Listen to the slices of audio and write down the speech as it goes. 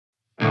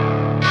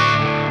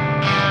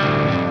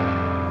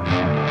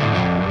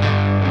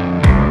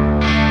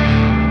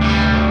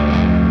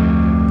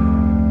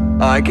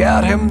I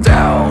get him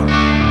down.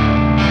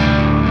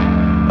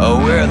 Oh,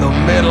 we're in the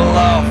middle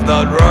of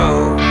that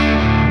road.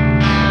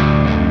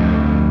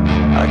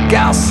 I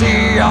can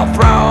see our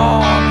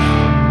throne.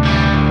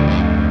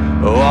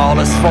 All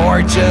his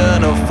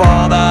fortune of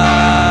father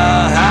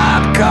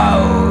had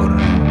code.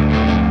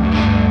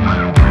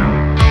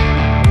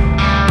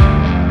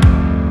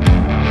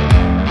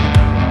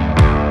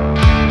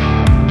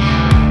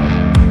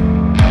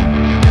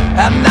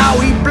 And now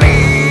he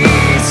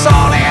bleeds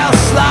on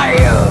his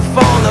life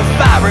on the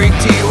fabric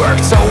he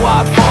worked so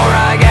hard for.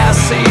 I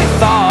guess he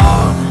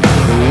thought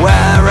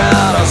wear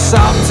it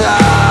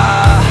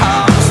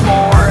sometimes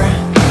more.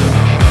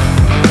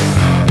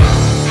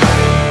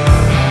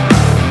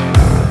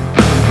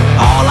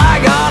 All I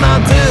gonna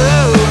do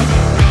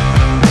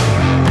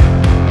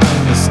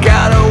is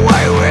get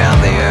away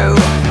with you.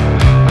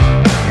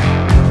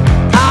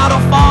 Out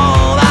of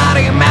all that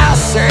he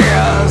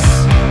messes,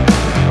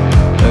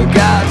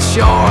 got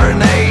your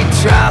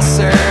nature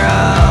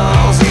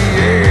cells,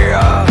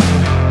 yeah.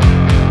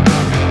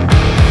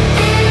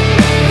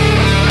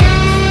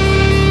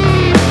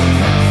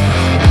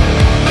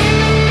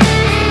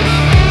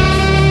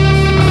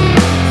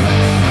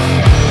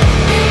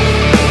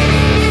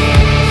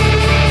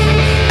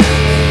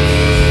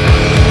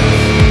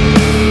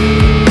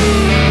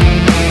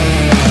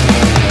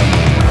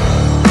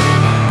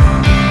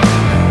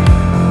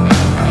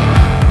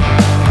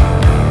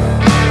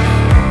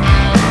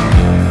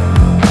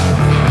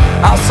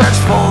 I'll search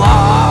for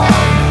love.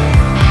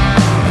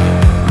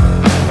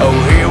 Oh,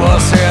 he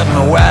was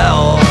hidden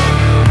well.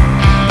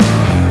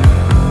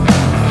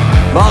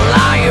 But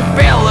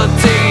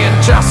liability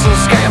and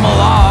justice came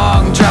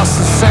along just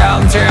to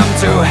send him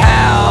to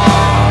hell.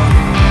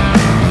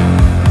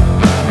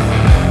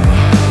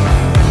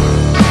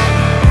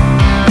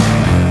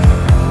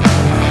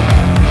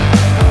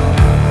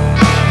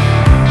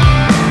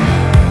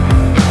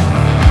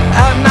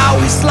 And now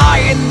he's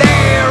lying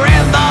there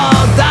in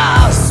the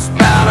dust.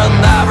 Better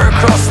never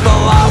cross the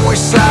line we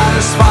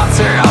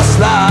satisfied us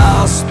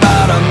last.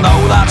 Better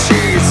know that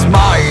she's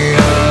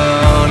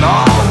mine,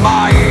 all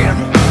mine.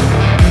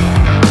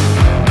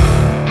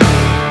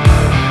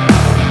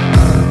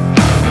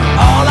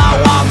 All I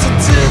wanted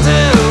to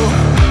do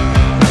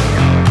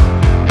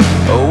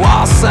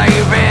was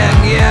saving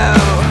you,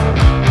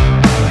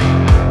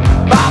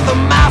 but the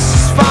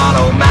masses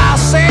follow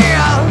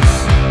masses.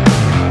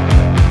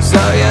 So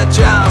you're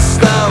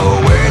just a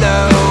weirdo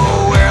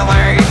with a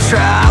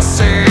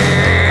trusty.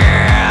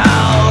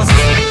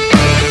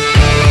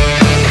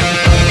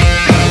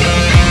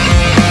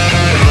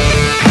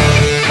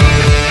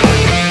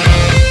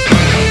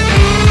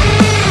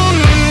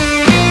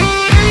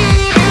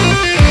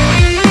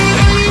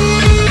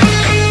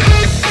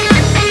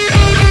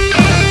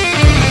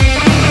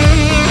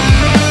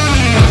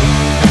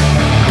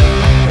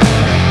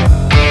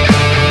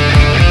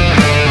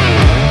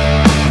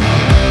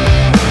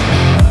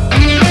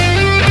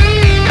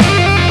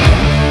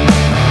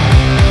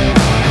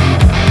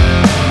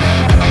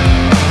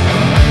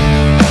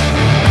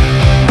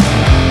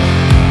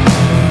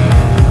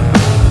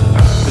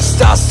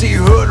 Dusty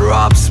hood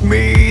robs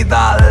me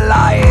the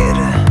light.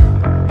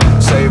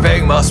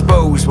 Saving my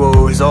spouse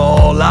was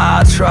all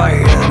I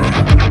tried.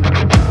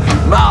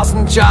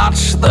 Mustn't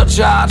judge the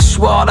judge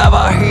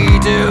whatever he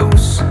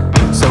does,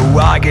 so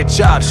I get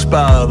judged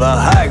by the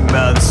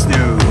hangman's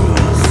noose.